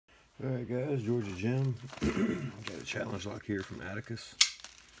Alright guys, Georgia Jim. Got a challenge lock here from Atticus.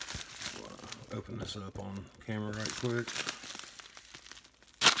 I'll open this up on camera right quick.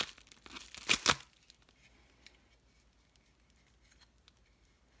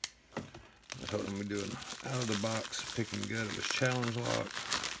 I told him we'd do an out of the box pick and gut of his challenge lock.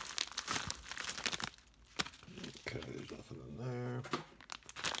 Okay, there's nothing in there.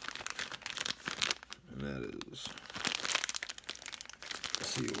 And that is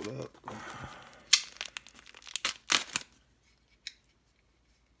sealed up.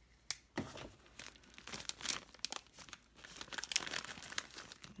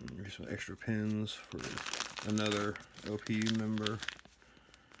 Here's some extra pins for another LPU member.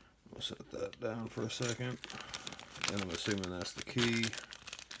 We'll set that down for a second. And I'm assuming that's the key.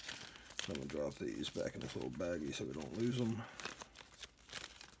 So I'm going to drop these back in this little baggie so we don't lose them.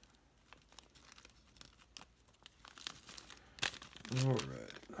 Alright.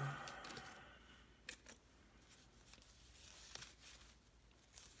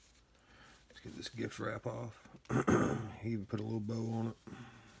 Let's get this gift wrap off. He even put a little bow on it.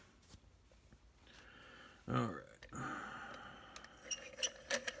 Alright.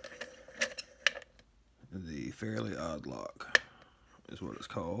 The Fairly Odd Lock is what it's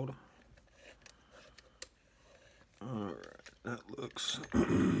called. Alright, that looks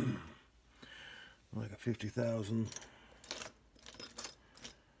like a 50,000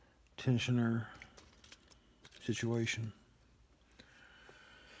 tensioner situation.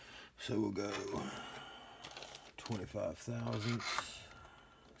 So we'll go 25 thousandths.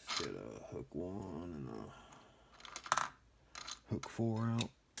 Let's get a hook 1 and a hook 4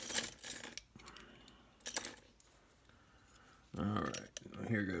 out. Alright,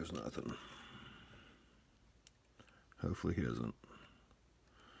 here goes nothing. Hopefully he doesn't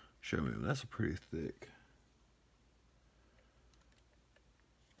show me. That's a pretty thick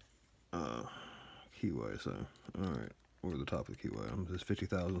keyway, so alright, over the top of the keyway. This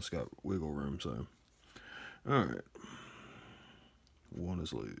 50,000's got wiggle room, so alright. 1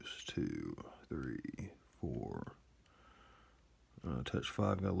 is loose, 2, 3, 4. Touch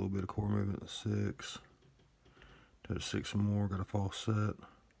 5, got a little bit of core movement, 6. Touch 6 more, got a false set.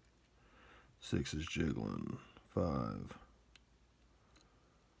 6 is jiggling, 5.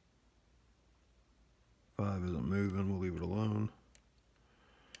 5 isn't moving, we'll leave it alone.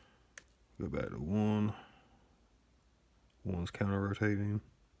 Go back to 1. 1's counter rotating.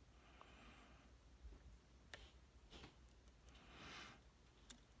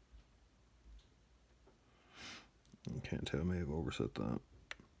 You can't tell me I've overset that.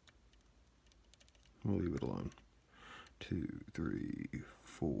 We'll leave it alone. 2, 3,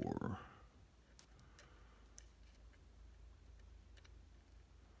 4.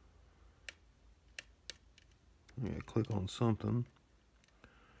 Yeah, click on something.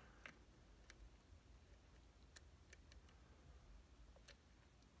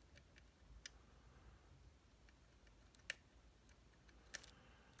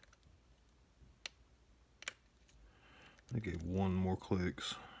 I gave 1 more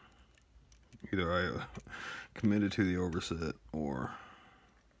clicks. Either I committed to the overset or...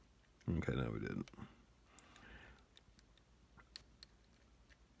 Okay, no we didn't.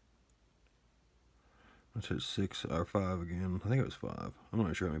 I touched 6 or 5 again. I think it was 5. I'm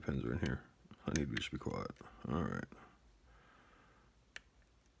not sure how many pins are in here. I need to just be quiet. Alright.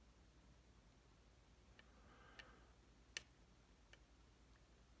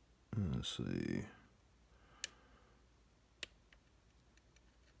 Let's see.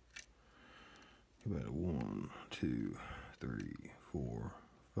 Go back to 1, 2, 3, 4,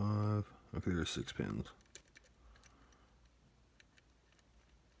 5. Okay, there's 6 pins.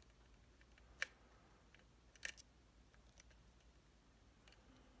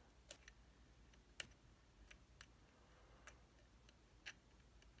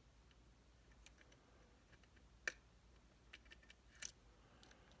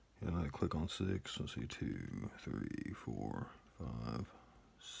 And I click on 6. Let's see, 2, 3, 4, 5,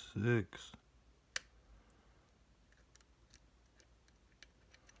 6.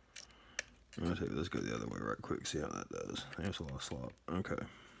 I'll tell you, let's go the other way right quick, see how that does. That's a lot of slop. Okay.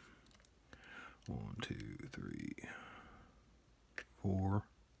 1, 2, 3, 4.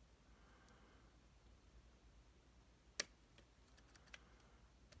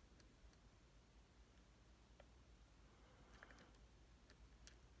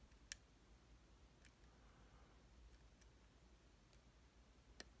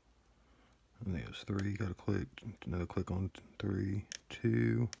 I think it's 3. Got to click. Another click on 3,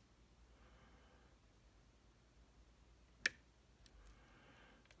 2.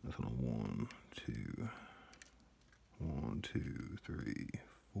 That's on 1, 2, 1, 2, 3,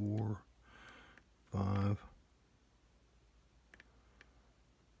 4, 5.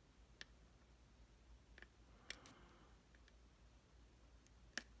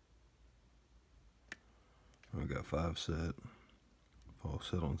 I got 5 set. False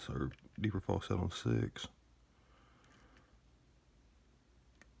set on, or deeper false set on 6.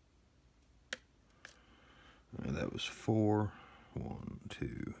 And that was 4. 1,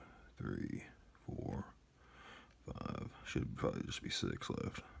 2, 3, 4, 5. Should probably just be 6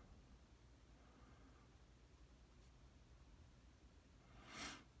 left.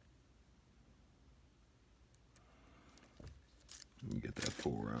 You get that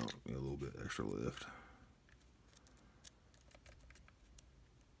 4 out, get a little bit extra lift.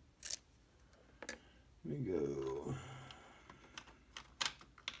 Let me go.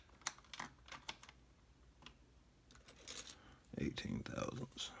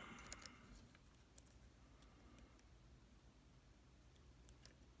 $18,000s.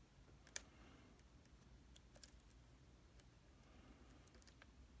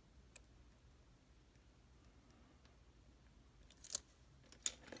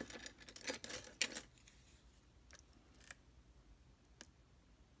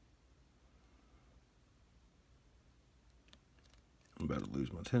 I'm about to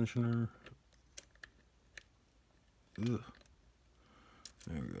lose my tensioner. Ugh.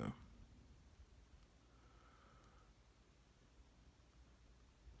 There we go.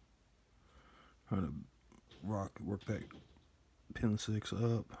 Trying to work that pin 6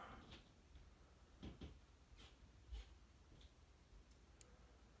 up.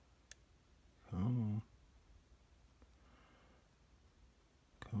 Come on.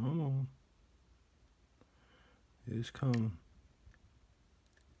 Come on. It's coming.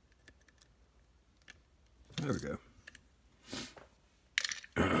 There we go.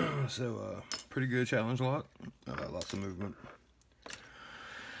 So, pretty good challenge lock. Lots of movement.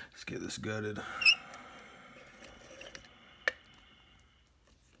 Let's get this gutted.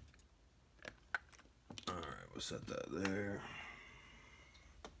 Alright, we'll set that there.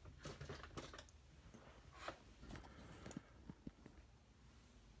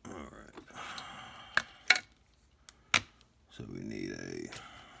 Alright. So we need a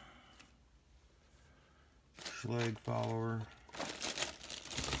Schleg follower.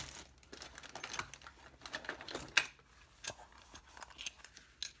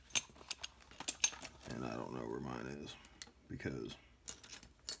 And I don't know where mine is because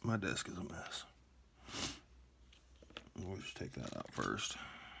my desk is a mess. We'll just take that out first.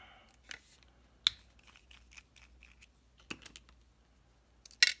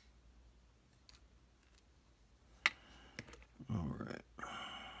 All right.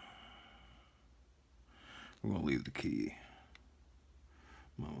 We're gonna leave the key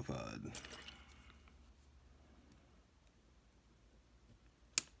mummified.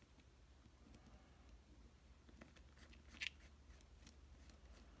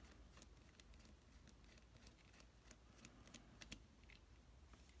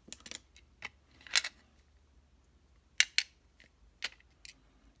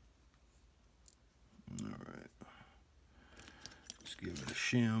 Give it a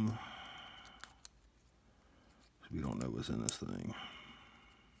shim. We don't know what's in this thing.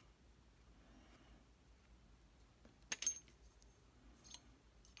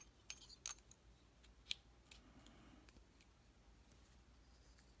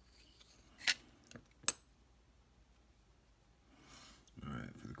 All right,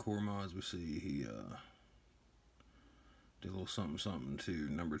 for the core mods, we see he did a little something to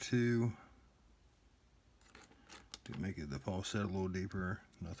number 2. To make it the false set a little deeper.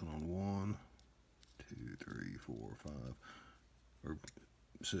 Nothing on 1, 2, 3, 4, 5, or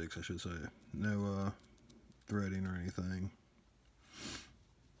 6, I should say. No threading or anything.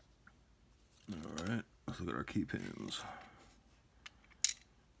 All right, let's look at our key pins.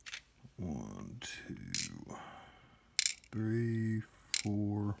 1, 2, 3,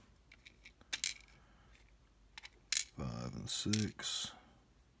 4, 5, and 6.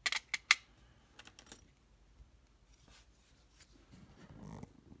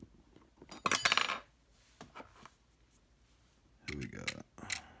 We got,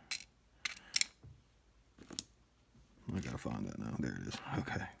 I gotta find that now. There it is.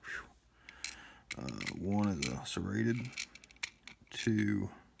 Okay. 1 is a serrated. 2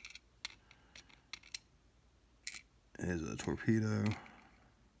 is a torpedo.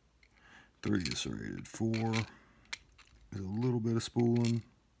 3 is serrated. 4 is a little bit of spooling,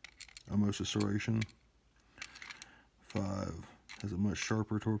 almost a serration. 5 has a much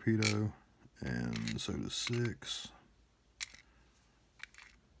sharper torpedo, and so does 6.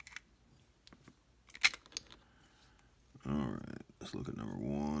 All right, let's look at number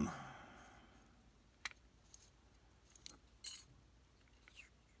 1.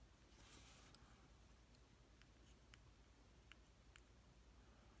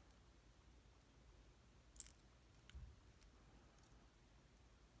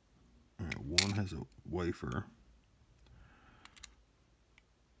 All right, 1 has a wafer.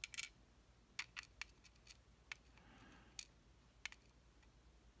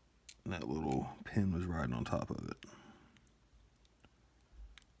 And that little pin was right on top of it.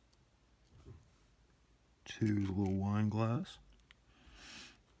 2 is a little wine glass.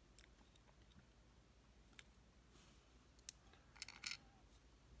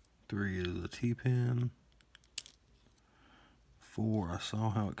 3 is a T-pin. 4, I saw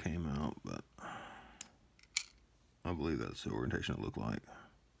how it came out, but I believe that's the orientation it looked like.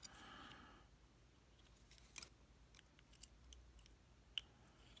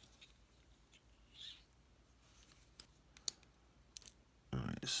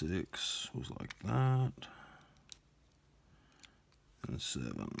 Alright, 6 was like that. And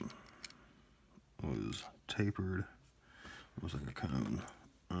 7 was tapered, almost like a cone.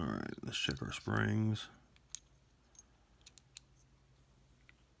 Alright, let's check our springs.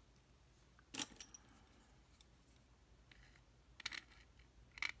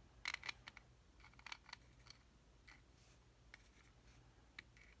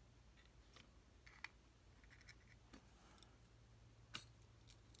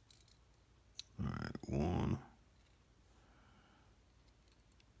 Alright, 1.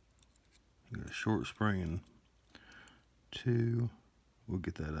 You got a short spring and 2. We'll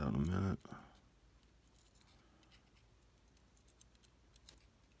get that out in a minute.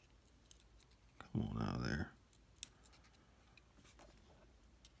 Come on out of there.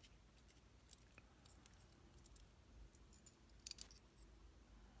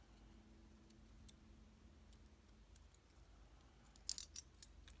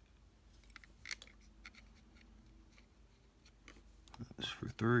 That's for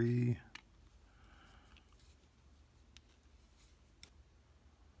 3.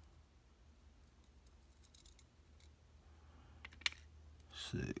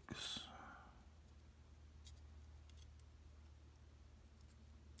 6.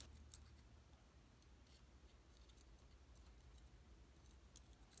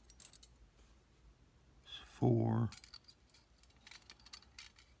 4.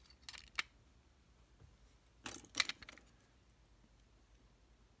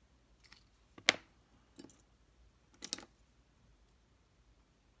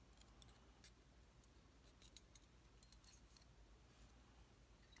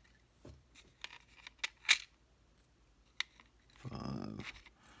 5.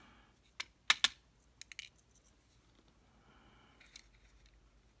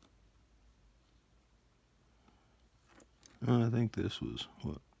 I think this was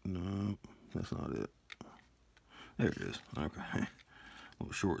what? No, that's not it. There it is. Okay. A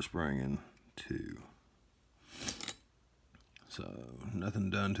little short spring and 2. So, nothing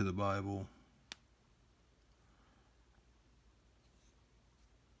done to the Bible.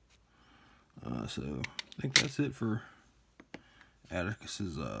 So, I think that's it for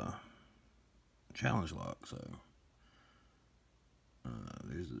Atticus's challenge lock. So,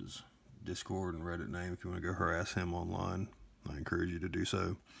 there's his Discord and Reddit name if you want to go harass him online. I encourage you to do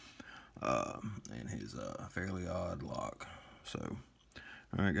so. And his Fairly Odd lock. So,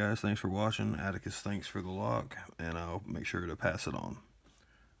 alright guys, thanks for watching. Atticus, thanks for the lock, and I'll make sure to pass it on.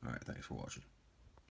 Alright, thanks for watching.